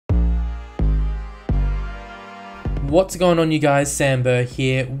What's going on, you guys? Samber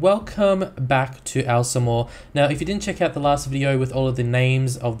here. Welcome back to our some more. Now, if you didn't check out the last video with all of the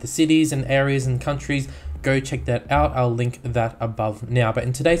names of the cities and areas and countries, go check that out. I'll link that above now. But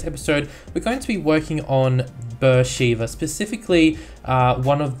in today's episode, we're going to be working on Beersheba, specifically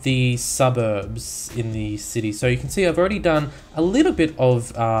one of the suburbs in the city. So you can see I've already done a little bit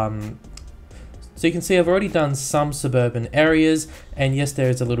of some suburban areas, and yes, there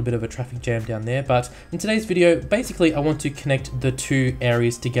is a little bit of a traffic jam down there, but in today's video, basically I want to connect the two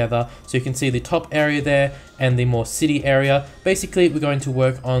areas together. So you can see the top area there and the more city area. Basically, we're going to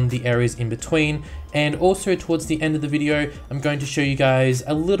work on the areas in between, and also towards the end of the video, I'm going to show you guys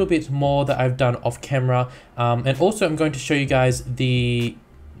a little bit more that I've done off camera, and also I'm going to show you guys the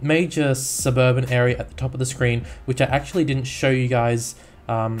major suburban area at the top of the screen, which I actually didn't show you guys.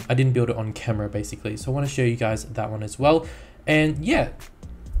 I didn't build it on camera basically, so I want to show you guys that one as well. And yeah,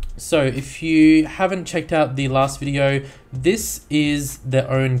 so if you haven't checked out the last video, this is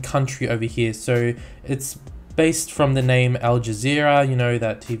their own country over here. So it's based from the name Al Jazeera, you know,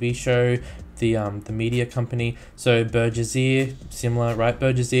 that TV show, the media company. So Berjazir, similar, right?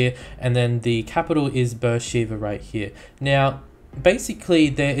 Berjazir, and then the capital is Beersheba right here. Now, basically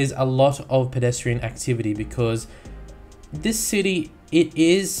there is a lot of pedestrian activity because this city, it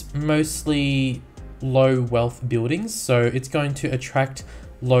is mostly low wealth buildings, so it's going to attract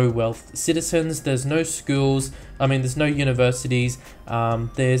low wealth citizens. There's no schools, there's no universities,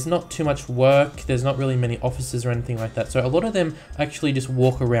 there's not too much work, there's not really many offices or anything like that. So a lot of them actually just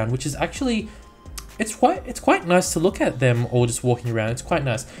walk around, which is actually, it's quite nice to look at them all just walking around. It's quite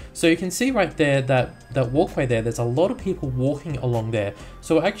nice. So you can see right there that walkway there, there's a lot of people walking along there.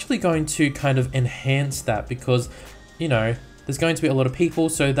 So we're actually going to kind of enhance that because, you know, there's going to be a lot of people,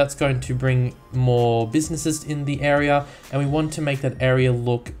 so that's going to bring more businesses in the area, and we want to make that area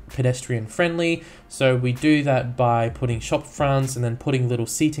look pedestrian friendly. So we do that by putting shop fronts and then putting little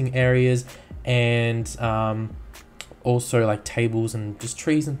seating areas and also like tables and just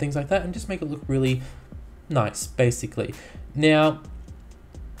trees and things like that, and just make it look really nice basically. Now,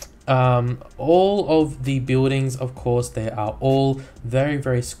 all of the buildings, of course, they are all very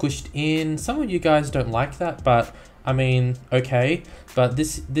squished in. Some of you guys don't like that, but I mean, okay, but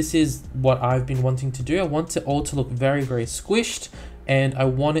this is what I've been wanting to do. I want it all to look very squished, and I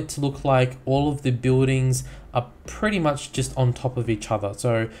want it to look like all of the buildings are pretty much just on top of each other.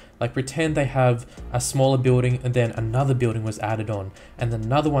 So like pretend they have a smaller building and then another building was added on, and then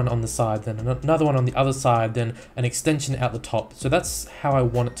another one on the side, then another one on the other side, then an extension out the top. So that's how I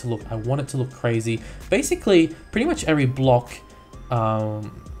want it to look. I want it to look crazy. Basically, pretty much every block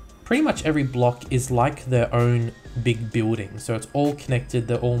is like their own big building, so it's all connected,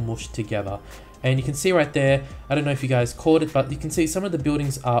 they're all mushed together. And you can see right there, I don't know if you guys caught it, but you can see some of the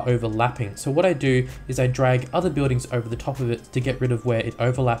buildings are overlapping. So what I do is I drag other buildings over the top of it to get rid of where it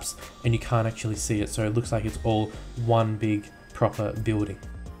overlaps and you can't actually see it, so it looks like it's all one big proper building.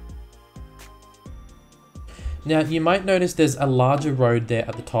 Now you might notice there's a larger road there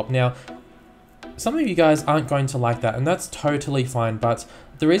at the top. Now some of you guys aren't going to like that, and that's totally fine, but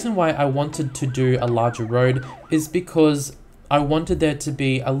the reason why I wanted to do a larger road is because I wanted there to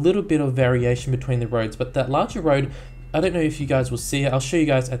be a little bit of variation between the roads. But that larger road, I don't know if you guys will see it, I'll show you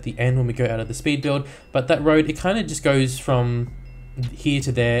guys at the end when we go out of the speed build, but that road, it kind of just goes from here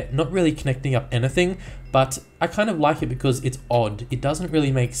to there, not really connecting up anything, but I kind of like it because it's odd. It doesn't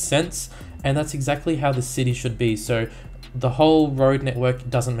really make sense, and that's exactly how the city should be. So the whole road network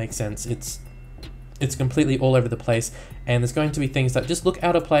doesn't make sense. It's completely all over the place, and there's going to be things that just look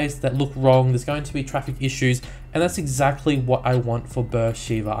out of place, that look wrong. There's going to be traffic issues, and that's exactly what I want for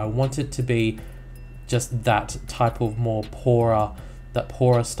Beersheba. I want it to be just that type of more poorer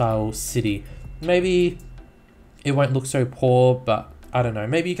style city. Maybe it won't look so poor, but I don't know.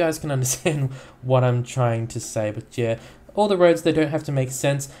 Maybe you guys can understand what I'm trying to say. But yeah, all the roads, they don't have to make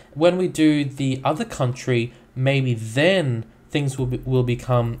sense. When we do the other country, maybe then things will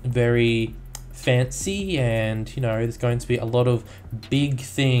become very fancy, and you know, there's going to be a lot of big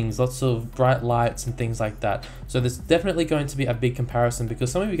things, lots of bright lights and things like that. So there's definitely going to be a big comparison,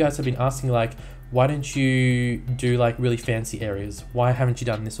 because some of you guys have been asking like, why don't you do like really fancy areas? Why haven't you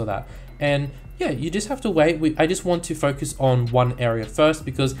done this or that? And yeah, you just have to wait. I just want to focus on one area first,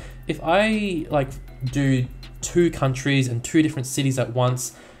 because if I like do two countries and two different cities at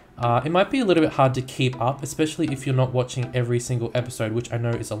once, it might be a little bit hard to keep up, especially if you're not watching every single episode, which I know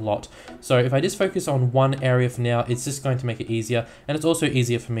is a lot. So if I just focus on one area for now, it's just going to make it easier, and it's also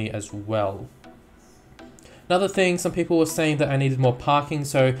easier for me as well. Another thing, some people were saying that I needed more parking,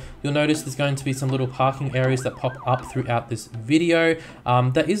 so you'll notice there's going to be some little parking areas that pop up throughout this video.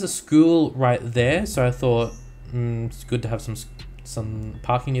 There is a school right there, so I thought It's good to have some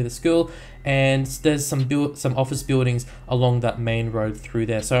parking near the school, and there's some office buildings along that main road through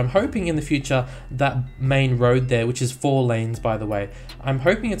there. So I'm hoping in the future that main road there, which is 4 lanes by the way, I'm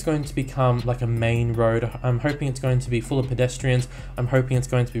hoping it's going to become like a main road. I'm hoping it's going to be full of pedestrians. I'm hoping it's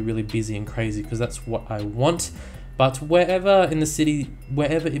going to be really busy and crazy, because that's what I want. But wherever in the city,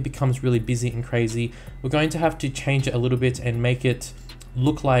 wherever it becomes really busy and crazy, we're going to have to change it a little bit and make it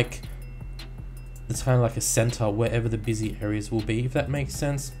look like it's kind of like a center wherever the busy areas will be, if that makes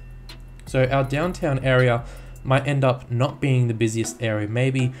sense. So our downtown area might end up not being the busiest area.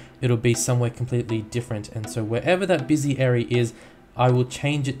 Maybe it'll be somewhere completely different. And so wherever that busy area is, I will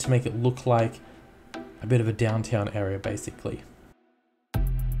change it to make it look like a bit of a downtown area, basically.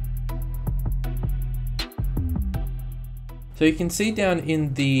 So you can see down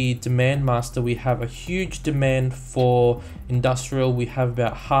in the demand master, we have a huge demand for industrial. We have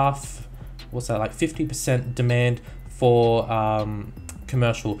about half, what's that, like 50% demand for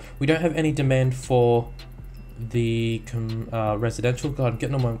commercial. We don't have any demand for the residential. God, I'm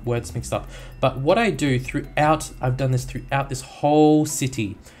getting all my words mixed up. But what I do throughout, I've done this throughout this whole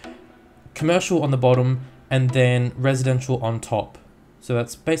city. Commercial on the bottom and then residential on top. So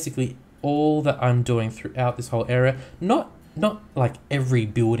that's basically all that I'm doing throughout this whole area. Not like every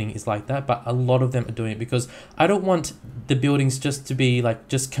building is like that, but a lot of them are doing it, because I don't want the buildings just to be like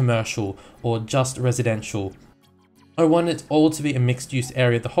just commercial or just residential. I want it all to be a mixed use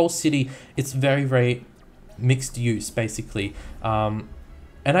area. The whole city, it's very, very mixed use basically.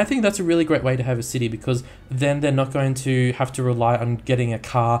 And I think that's a really great way to have a city, because then they're not going to have to rely on getting a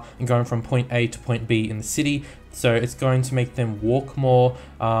car and going from point A to point B in the city. So it's going to make them walk more.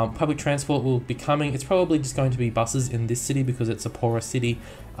 Public transport will be coming. It's probably just going to be buses in this city because it's a poorer city.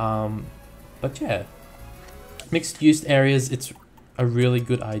 But yeah, mixed use areas, it's a really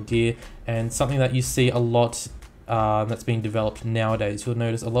good idea and something that you see a lot that's being developed nowadays. You'll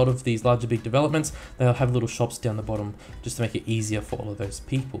notice a lot of these larger big developments, they'll have little shops down the bottom just to make it easier for all of those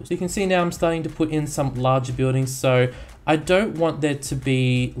people. So you can see now I'm starting to put in some larger buildings. So I don't want there to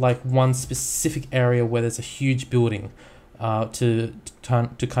be like one specific area where there's a huge building to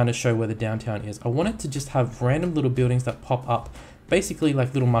kind of show where the downtown is. I want it to just have random little buildings that pop up, basically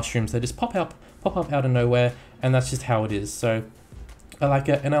like little mushrooms. They just pop up out of nowhere, and that's just how it is. So I like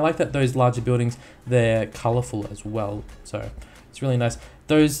it, and I like that those larger buildings, they're colorful as well. So it's really nice.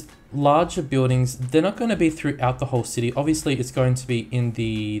 Those larger buildings, they're not going to be throughout the whole city. Obviously, it's going to be in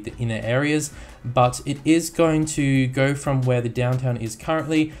the inner areas, but it is going to go from where the downtown is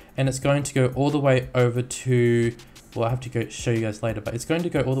currently, and it's going to go all the way over to, well, I have to go show you guys later, but it's going to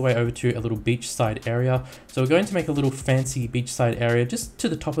go all the way over to a little beachside area. So we're going to make a little fancy beachside area just to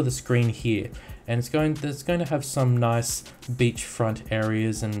the top of the screen here. And it's going to have some nice beachfront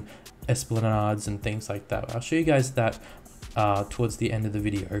areas and esplanades and things like that. I'll show you guys that towards the end of the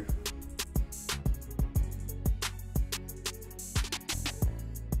video.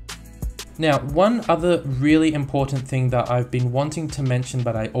 Now, one other really important thing that I've been wanting to mention,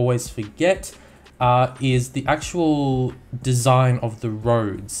 but I always forget, is the actual design of the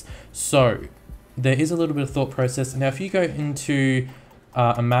roads. So there is a little bit of thought process. Now, if you go into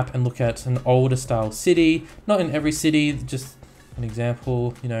a map and look at an older style city, not in every city, just an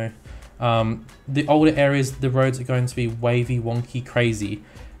example, you know, the older areas, the roads are going to be wavy, wonky, crazy.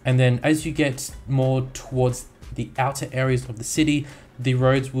 And then as you get more towards the outer areas of the city, the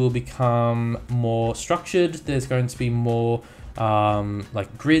roads will become more structured. There's going to be more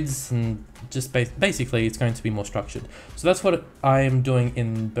like grids, and just basically it's going to be more structured. So that's what I am doing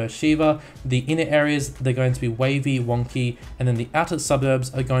in Beersheba. The inner areas, they're going to be wavy, wonky, and then the outer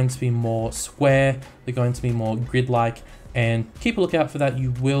suburbs are going to be more square. They're going to be more grid-like, and keep a lookout for that.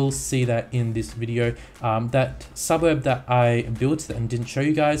 You will see that in this video. That suburb that I built and didn't show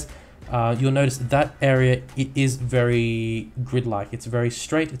you guys, you'll notice that area, it is very grid-like. It's very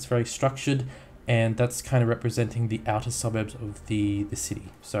straight, it's very structured, and that's kind of representing the outer suburbs of the city.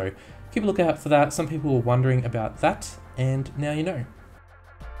 So keep a lookout for that. Some people were wondering about that, and now you know.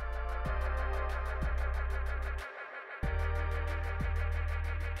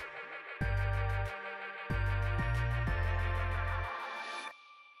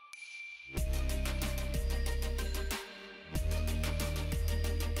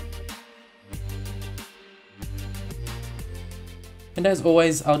 And as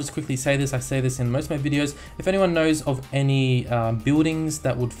always, I'll just quickly say this, I say this in most of my videos, if anyone knows of any buildings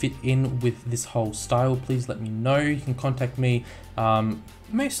that would fit in with this whole style, please let me know. You can contact me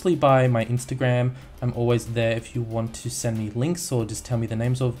mostly by my Instagram. I'm always there if you want to send me links or just tell me the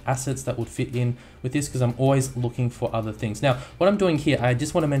names of assets that would fit in with this, because I'm always looking for other things. Now, what I'm doing here, I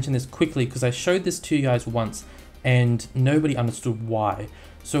just want to mention this quickly because I showed this to you guys once and nobody understood why.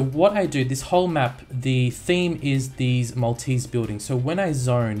 So what I do, this whole map, the theme is these Maltese buildings. So when I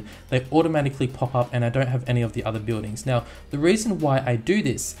zone, they automatically pop up and I don't have any of the other buildings. Now, the reason why I do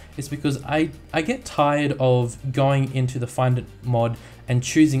this is because I get tired of going into the Find It mod and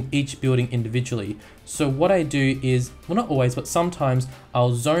choosing each building individually. So what I do is, well, not always, but sometimes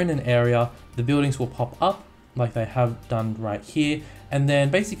I'll zone an area, the buildings will pop up like they have done right here. And then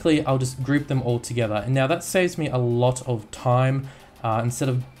basically I'll just group them all together. And now that saves me a lot of time. Instead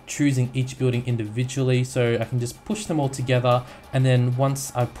of choosing each building individually, so I can just push them all together, and then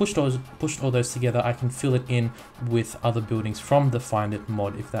once I've pushed all those together, I can fill it in with other buildings from the Find It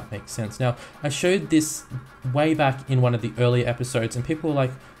mod, if that makes sense. Now, I showed this way back in one of the earlier episodes, and people were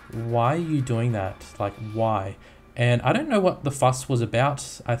like, why are you doing that? Like, why? And I don't know what the fuss was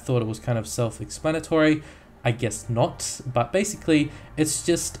about. I thought it was kind of self-explanatory. I guess not, but basically it's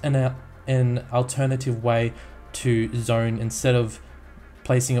just an alternative way to zone. Instead of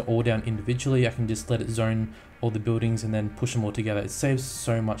placing it all down individually, I can just let it zone all the buildings and then push them all together. It saves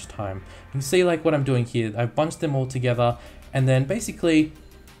so much time. You can see like what I'm doing here. I've bunched them all together, and then basically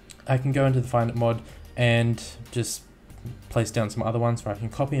I can go into the Find It mod and just place down some other ones where I can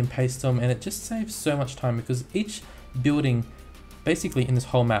copy and paste them, and it just saves so much time because each building basically in this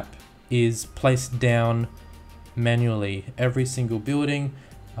whole map is placed down manually. Every single building.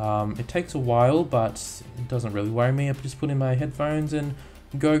 It takes a while, but it doesn't really worry me. I just put in my headphones and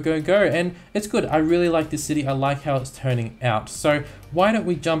go, and it's good. I really like this city. I like how it's turning out. So why don't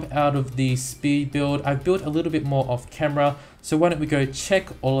we jump out of the speed build? I've built a little bit more off camera, so why don't we go check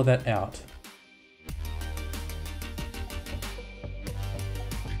all of that out.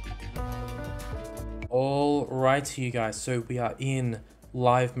 All right, you guys, so we are in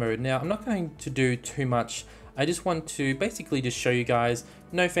live mode. Now, I'm not going to do too much. I just want to basically just show you guys,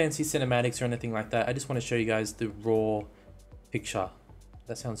 no fancy cinematics or anything like that. I just want to show you guys the raw picture.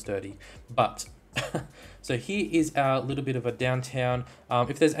 That sounds dirty, but so here is our little bit of a downtown.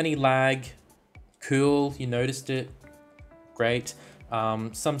 If there's any lag, cool, you noticed it, great.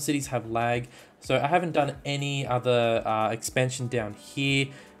 Some cities have lag, so I haven't done any other expansion down here.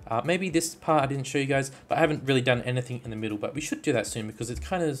 Maybe this part I didn't show you guys, but I haven't really done anything in the middle, but we should do that soon because it's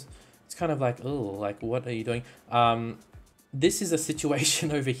kind of like, oh, like what are you doing? This is a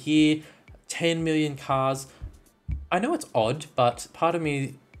situation over here, 10 million cars. I know it's odd, but part of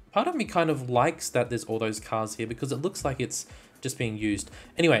me kind of likes that there's all those cars here because it looks like it's just being used.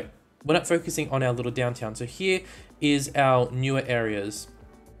 Anyway, we're not focusing on our little downtown. So here is our newer areas.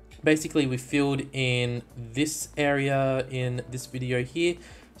 Basically, we filled in this area in this video here.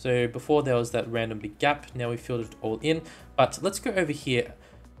 So before there was that random big gap, now we filled it all in. But let's go over here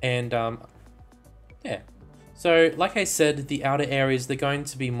and yeah. So like I said, the outer areas, they're going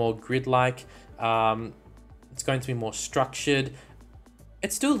to be more grid-like. It's going to be more structured.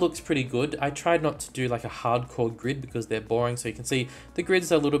 It still looks pretty good. I tried not to do like a hardcore grid because they're boring. So you can see the grids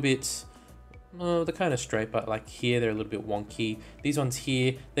are a little bit, they're kind of straight, but like here, they're a little bit wonky. These ones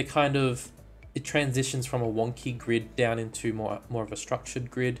here, they're kind of, it transitions from a wonky grid down into more of a structured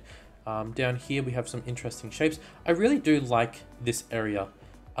grid. Down here, we have some interesting shapes. I really do like this area.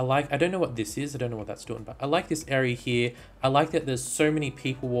 I don't know what this is. I don't know what that's doing, but I like this area here. I like that there's so many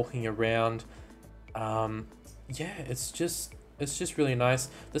people walking around. Yeah, it's just really nice.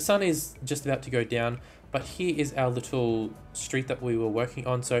 The sun is just about to go down, but here is our little street that we were working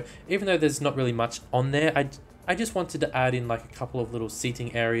on. So even though there's not really much on there, I just wanted to add in like a couple of little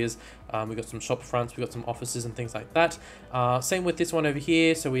seating areas. We got some shop fronts, we got some offices and things like that. Same with this one over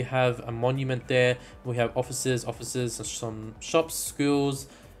here. So we have a monument there. We have offices, some shops, schools,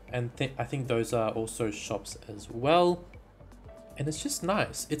 and I think those are also shops as well. And it's just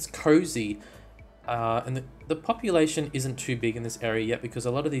nice. It's cozy. And the population isn't too big in this area yet because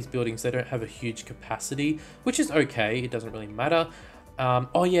a lot of these buildings, they don't have a huge capacity, which is okay. It doesn't really matter.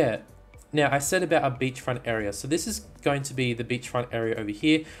 Oh yeah. Now I said about a beachfront area. So this is going to be the beachfront area over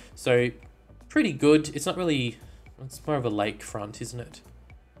here. So pretty good. It's not really, it's more of a lakefront, isn't it?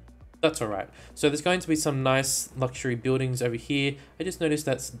 That's all right. So there's going to be some nice luxury buildings over here. I just noticed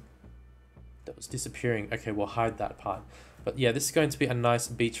that was disappearing. Okay, we'll hide that part. But yeah, this is going to be a nice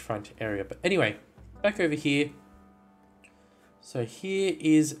beachfront area. But anyway, back over here. So here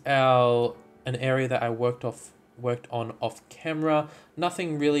is an area that I worked off worked on off camera.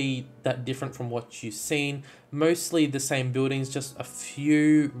 Nothing really that different from what you've seen. Mostly the same buildings, just a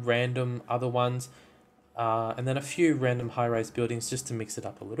few random other ones. And then a few random high-rise buildings just to mix it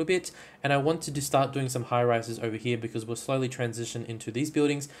up a little bit. And I wanted to start doing some high-rises over here because we'll slowly transition into these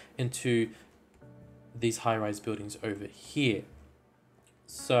buildings, into these high-rise buildings over here.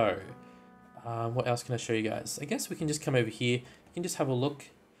 So, what else can I show you guys? I guess we can just come over here. You can just have a look.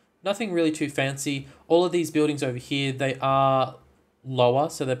 Nothing really too fancy. All of these buildings over here, they are lower,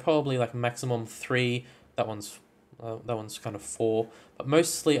 so they're probably like maximum 3. That one's kind of 4. But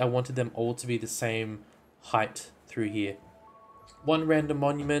mostly I wanted them all to be the same height through here. One random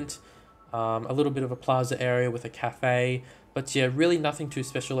monument, a little bit of a plaza area with a cafe, but yeah, really nothing too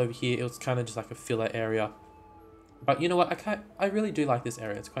special over here. It was kind of just like a filler area. But you know what, I really do like this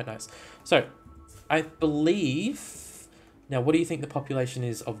area. It's quite nice. So I believe, now what do you think the population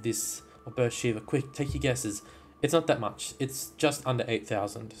is of this, of Beersheba? Quick, take your guesses. It's not that much. It's just under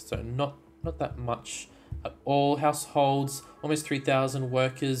 8,000, so not that much at all. Households, almost 3,000.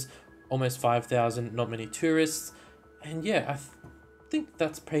 Workers, almost 5,000. Not many tourists. And yeah, I think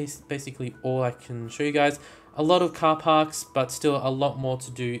that's basically all I can show you guys. A lot of car parks, but still a lot more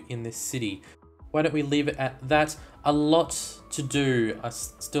to do in this city. Why don't we leave it at that? A lot to do.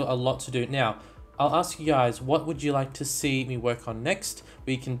 Still a lot to do. Now, I'll ask you guys, what would you like to see me work on next?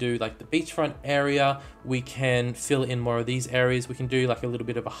 We can do like the beachfront area. We can fill in more of these areas. We can do like a little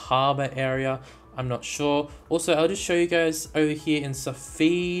bit of a harbor area. I'm not sure. Also, I'll just show you guys over here in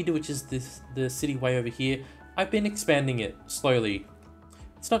Safed, which is the city way over here. I've been expanding it slowly.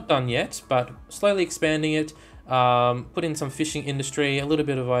 It's not done yet, but slowly expanding it. Put in some fishing industry, a little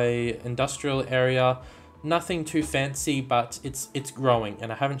bit of a industrial area. Nothing too fancy, but it's growing,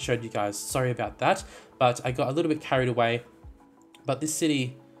 and I haven't showed you guys. Sorry about that, but I got a little bit carried away. But this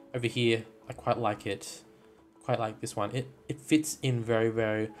city over here, I quite like it. Quite like this one. It fits in very,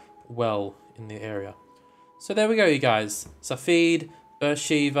 very well in the area. So there we go, you guys. Safed,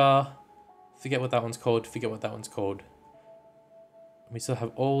 Beersheba. Forget what that one's called. Forget what that one's called. We still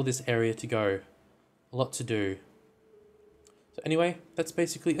have all this area to go. A lot to do. So anyway, that's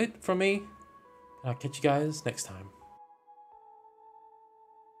basically it from me. And I'll catch you guys next time.